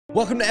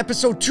Welcome to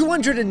episode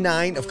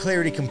 209 of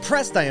Clarity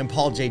Compressed. I am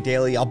Paul J.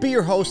 Daly. I'll be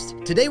your host.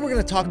 Today we're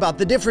going to talk about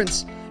the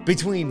difference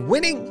between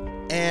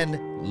winning and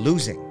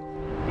losing.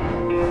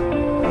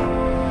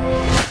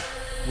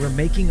 We're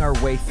making our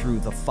way through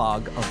the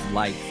fog of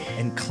life,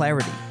 and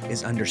clarity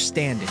is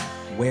understanding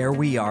where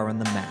we are on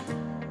the map.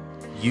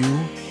 You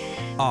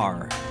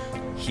are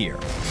here.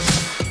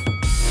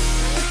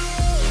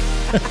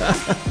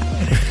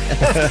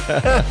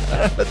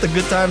 Let the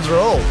good times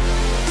roll.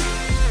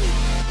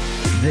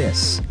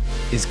 This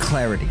is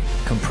Clarity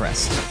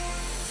Compressed.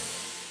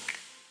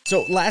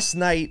 So last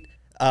night,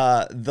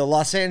 the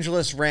Los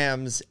Angeles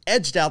Rams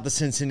edged out the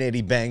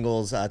Cincinnati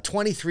Bengals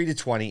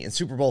 23-20 in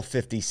Super Bowl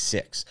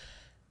 56.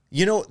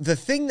 You know, the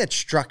thing that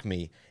struck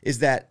me is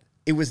that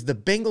it was the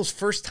Bengals'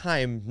 first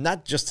time,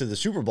 not just to the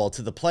Super Bowl,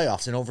 to the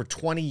playoffs in over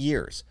 20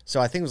 years. So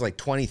I think it was like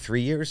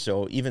 23 years.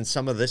 So even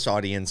some of this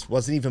audience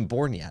wasn't even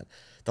born yet.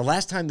 The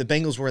last time the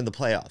Bengals were in the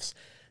playoffs.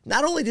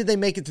 Not only did they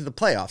make it to the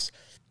playoffs,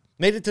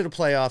 made it through the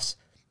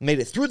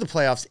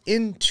playoffs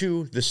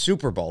into the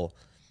Super Bowl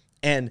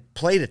and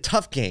played a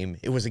tough game.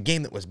 It was a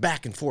game that was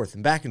back and forth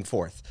and back and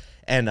forth.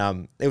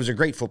 And it was a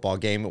great football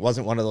game. It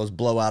wasn't one of those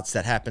blowouts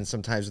that happen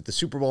sometimes with the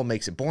Super Bowl.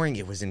 Makes it boring.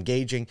 It was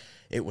engaging.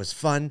 It was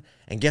fun.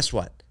 And guess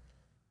what?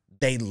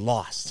 They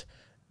lost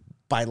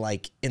by,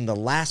 like, in the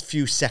last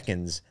few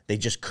seconds. They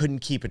just couldn't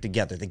keep it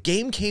together. The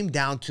game came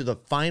down to the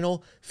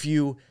final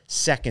few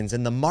seconds,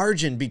 and the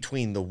margin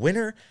between the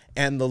winner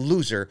and the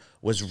loser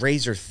was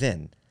razor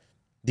thin.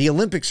 The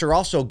Olympics are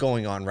also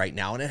going on right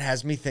now, and it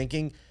has me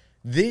thinking,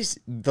 the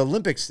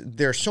Olympics,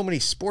 there are so many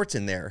sports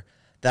in there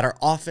that are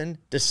often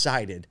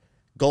decided,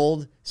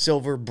 gold,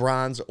 silver,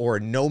 bronze, or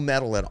no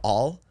medal at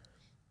all,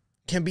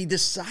 can be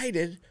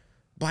decided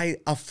by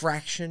a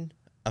fraction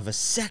of a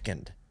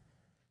second.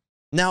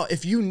 Now,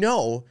 if you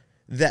know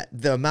that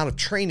the amount of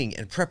training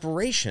and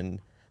preparation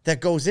that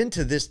goes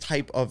into this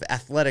type of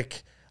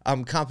athletic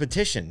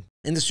competition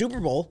in the Super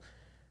Bowl,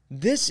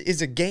 this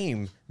is a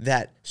game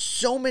that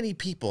so many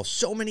people,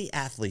 so many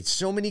athletes,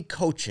 so many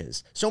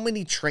coaches, so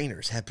many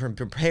trainers have been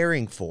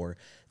preparing for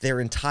their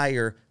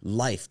entire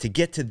life to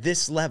get to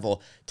this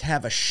level, to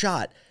have a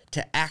shot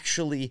to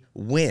actually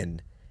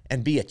win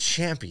and be a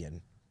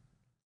champion.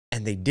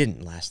 And they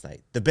didn't last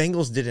night. The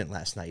Bengals didn't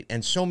last night.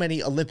 And so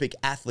many Olympic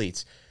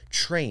athletes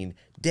train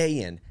day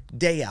in,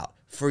 day out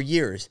for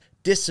years,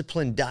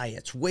 disciplined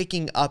diets,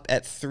 waking up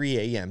at 3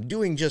 a.m.,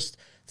 doing just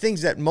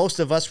things that most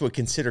of us would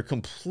consider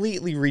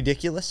completely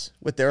ridiculous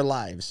with their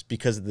lives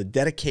because of the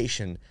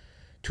dedication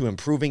to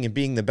improving and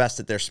being the best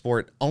at their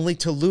sport, only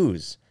to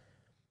lose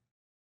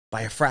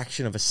by a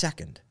fraction of a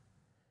second.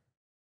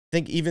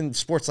 Think even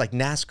sports like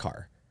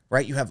NASCAR,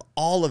 right? You have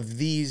all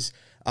these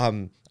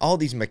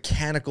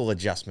mechanical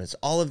adjustments,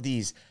 all of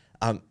these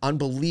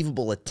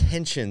unbelievable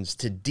attentions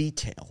to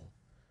detail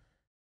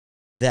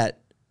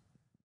that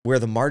where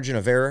the margin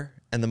of error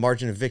and the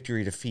margin of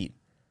victory defeat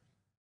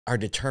are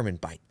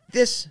determined by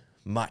this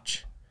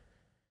much.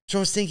 So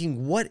I was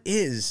thinking, what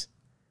is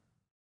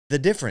the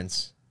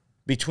difference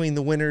between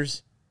the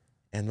winners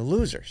and the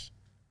losers?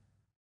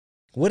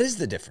 What is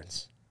the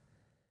difference?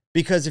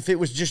 Because if it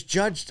was just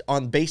judged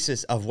on the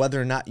basis of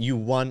whether or not you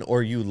won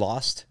or you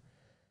lost,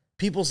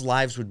 people's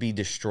lives would be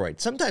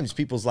destroyed. Sometimes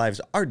people's lives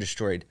are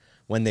destroyed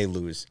when they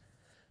lose.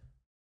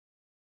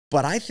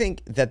 But I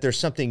think that there's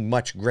something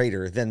much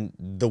greater than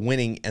the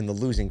winning and the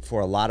losing for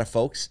a lot of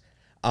folks.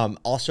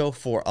 Also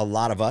for a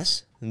lot of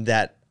us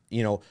that,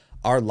 you know,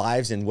 our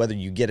lives and whether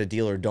you get a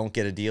deal or don't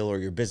get a deal or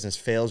your business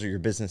fails or your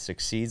business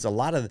succeeds, a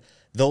lot of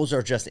those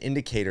are just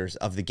indicators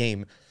of the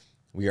game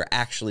we are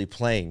actually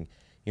playing.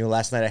 You know,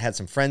 last night I had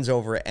some friends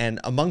over, and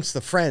amongst the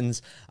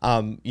friends,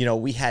 you know,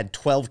 we had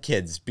 12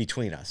 kids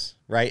between us,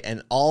 right?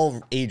 And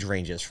all age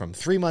ranges from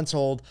 3 months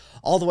old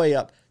all the way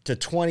up to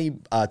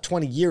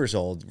 20 years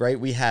old, right?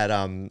 We had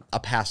a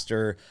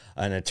pastor,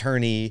 an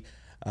attorney,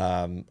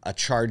 a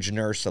charge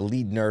nurse, a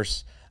lead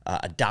nurse,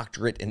 a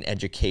doctorate in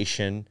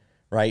education,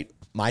 right?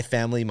 My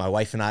family, my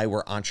wife and I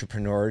were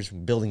entrepreneurs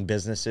building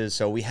businesses.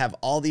 So we have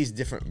all these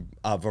different,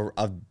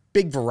 a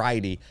big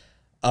variety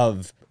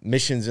of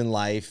missions in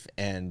life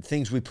and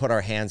things we put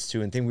our hands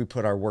to and things we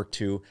put our work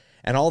to.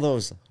 And all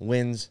those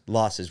wins,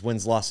 losses,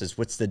 wins, losses.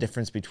 What's the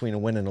difference between a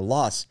win and a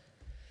loss?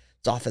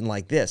 It's often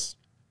like this.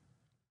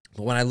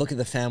 But when I look at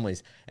the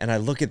families and I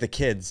look at the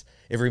kids,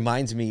 it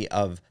reminds me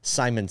of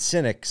Simon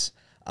Sinek's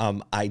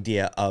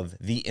idea of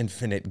the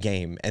infinite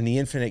game, and the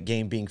infinite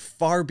game being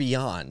far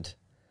beyond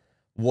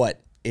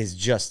what is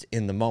just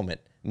in the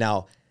moment.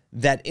 Now,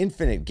 that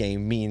infinite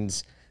game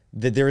means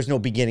that there is no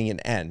beginning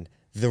and end.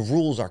 The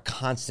rules are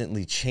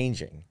constantly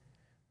changing,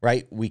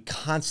 right? We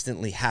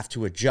constantly have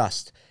to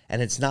adjust,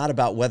 and it's not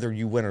about whether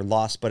you win or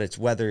lost, but it's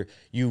whether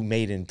you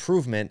made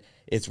improvement.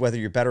 It's whether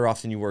you're better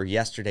off than you were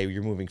yesterday,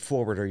 you're moving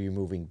forward or you're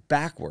moving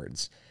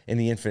backwards in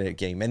the infinite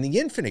game. And the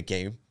infinite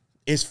game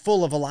is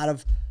full of a lot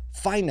of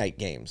finite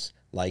games,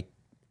 like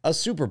a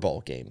Super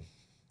Bowl game,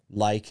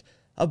 like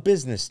a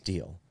business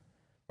deal,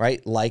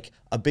 right? Like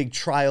a big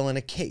trial in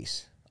a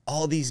case.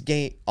 all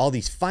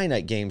these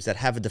finite games that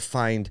have a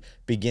defined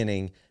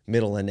beginning,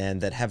 middle, and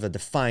end, that have a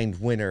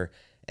defined winner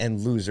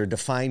and loser,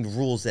 defined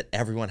rules that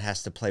everyone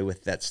has to play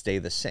with that stay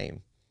the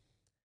same.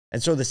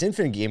 And so this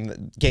infinite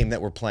game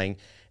that we're playing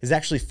is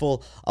actually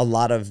full a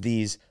lot of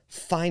these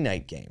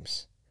finite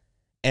games.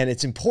 And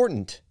it's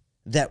important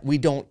that we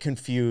don't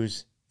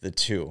confuse the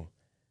two.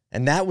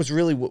 And that was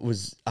really what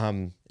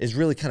is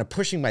really kind of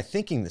pushing my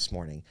thinking this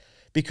morning,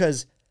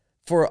 because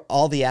for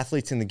all the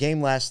athletes in the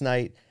game last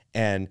night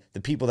and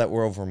the people that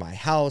were over my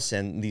house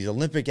and these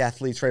Olympic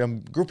athletes, right,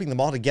 I'm grouping them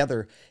all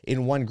together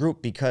in one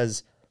group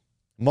because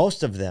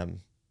most of them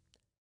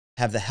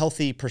have the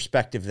healthy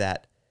perspective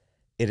that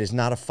it is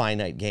not a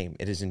finite game.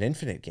 It is an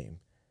infinite game.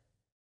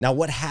 Now,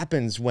 what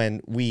happens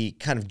when we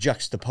kind of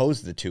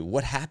juxtapose the two?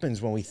 What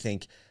happens when we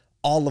think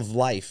all of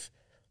life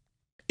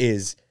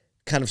is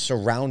kind of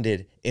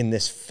surrounded in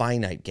this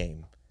finite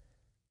game?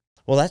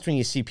 Well, that's when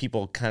you see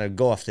people kind of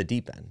go off the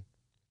deep end,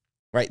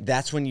 right?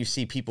 That's when you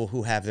see people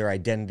who have their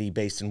identity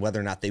based on whether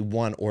or not they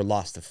won or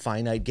lost a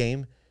finite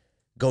game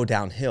go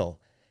downhill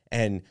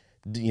and,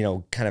 you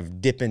know, kind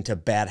of dip into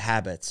bad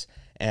habits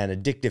and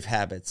addictive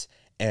habits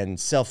and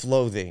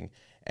self-loathing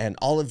and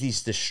all of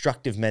these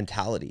destructive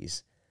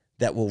mentalities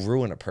that will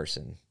ruin a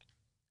person.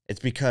 It's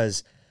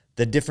because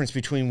the difference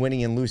between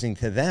winning and losing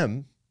to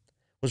them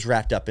was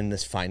wrapped up in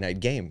this finite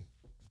game.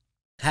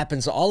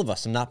 Happens to all of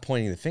us. I'm not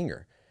pointing the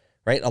finger,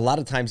 right? A lot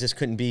of times this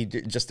couldn't be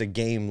just a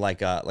game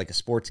like a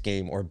sports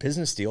game or a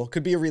business deal. It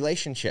could be a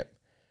relationship,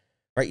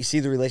 right? You see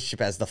the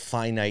relationship as the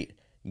finite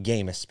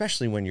game,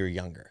 especially when you're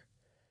younger,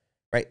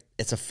 right?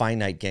 It's a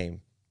finite game.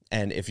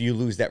 And if you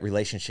lose that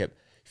relationship,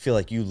 feel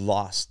like you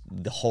lost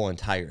the whole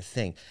entire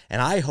thing.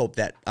 And I hope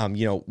that,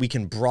 you know, we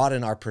can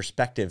broaden our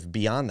perspective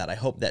beyond that. I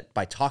hope that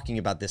by talking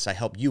about this, I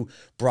help you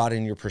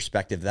broaden your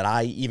perspective, that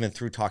I, even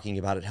through talking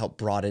about it, help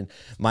broaden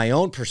my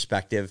own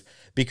perspective,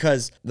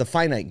 because the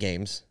finite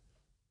games,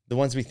 the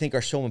ones we think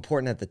are so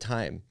important at the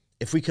time,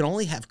 if we can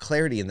only have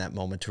clarity in that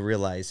moment to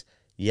realize,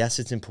 yes,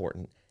 it's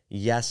important.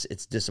 Yes,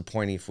 it's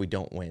disappointing if we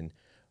don't win,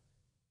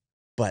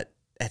 but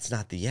that's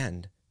not the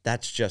end.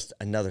 That's just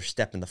another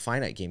step in the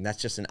finite game.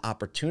 That's just an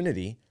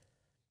opportunity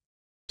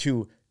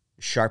to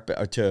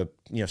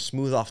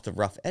smooth off the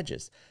rough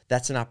edges.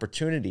 That's an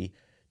opportunity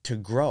to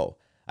grow.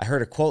 I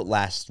heard a quote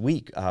last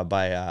week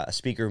by a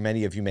speaker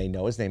many of you may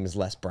know. His name is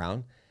Les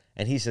Brown.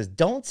 And he says,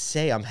 don't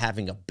say I'm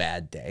having a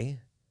bad day.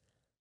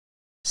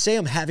 Say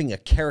I'm having a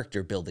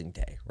character building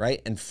day,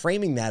 right? And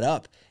framing that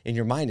up in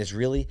your mind is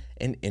really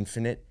an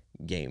infinite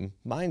game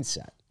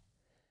mindset.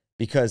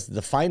 Because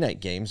the finite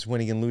games,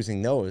 winning and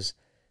losing those,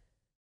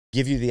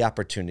 give you the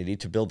opportunity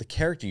to build the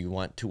character you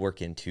want to work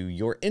into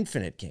your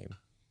infinite game.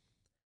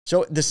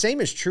 So the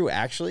same is true,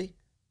 actually.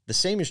 The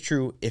same is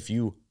true if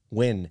you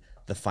win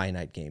the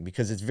finite game,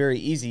 because it's very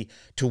easy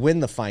to win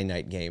the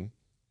finite game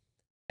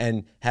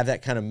and have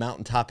that kind of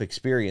mountaintop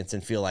experience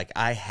and feel like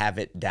I have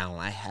it down.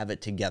 I have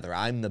it together.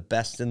 I'm the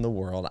best in the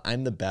world.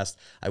 I'm the best.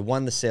 I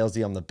won the sales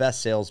deal. I'm the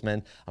best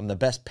salesman. I'm the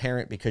best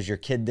parent because your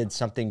kid did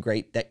something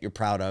great that you're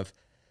proud of.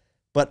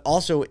 But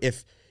also,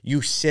 if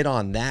you sit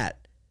on that,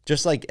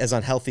 just like as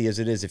unhealthy as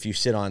it is, if you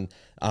sit on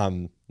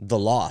the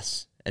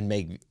loss and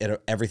make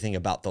everything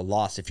about the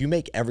loss, if you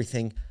make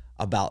everything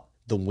about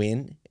the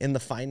win in the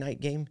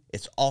finite game,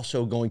 it's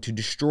also going to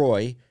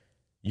destroy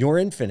your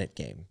infinite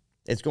game.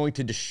 It's going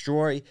to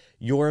destroy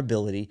your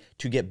ability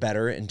to get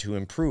better and to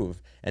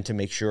improve and to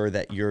make sure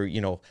that you're,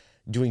 you know,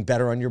 doing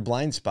better on your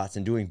blind spots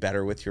and doing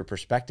better with your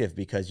perspective.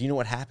 Because you know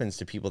what happens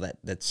to people that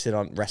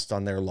rest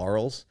on their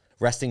laurels?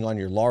 Resting on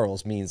your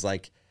laurels means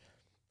like,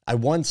 I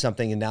won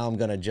something and now I'm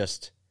going to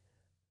just,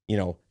 you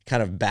know,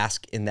 kind of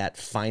bask in that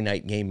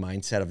finite game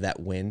mindset of that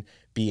win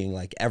being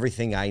like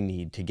everything I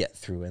need to get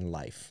through in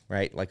life,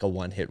 right? Like a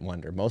one-hit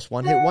wonder. Most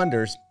one-hit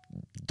wonders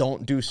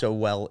don't do so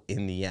well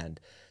in the end.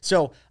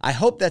 So I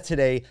hope that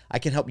today I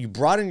can help you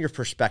broaden your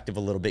perspective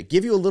a little bit,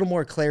 give you a little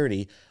more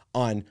clarity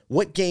on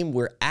what game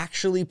we're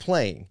actually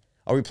playing.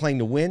 Are we playing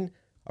to win?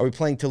 Are we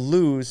playing to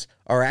lose?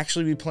 Or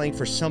actually we playing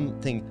for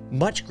something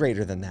much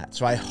greater than that?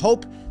 So I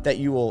hope that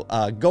you will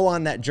go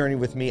on that journey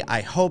with me.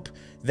 I hope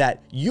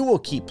that you will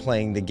keep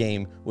playing the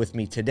game with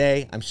me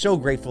today. I'm so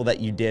grateful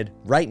that you did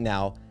right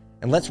now.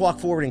 And let's walk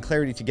forward in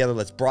clarity together.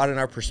 Let's broaden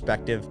our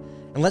perspective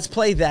and let's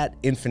play that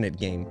infinite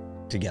game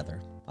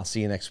together. I'll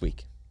see you next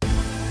week.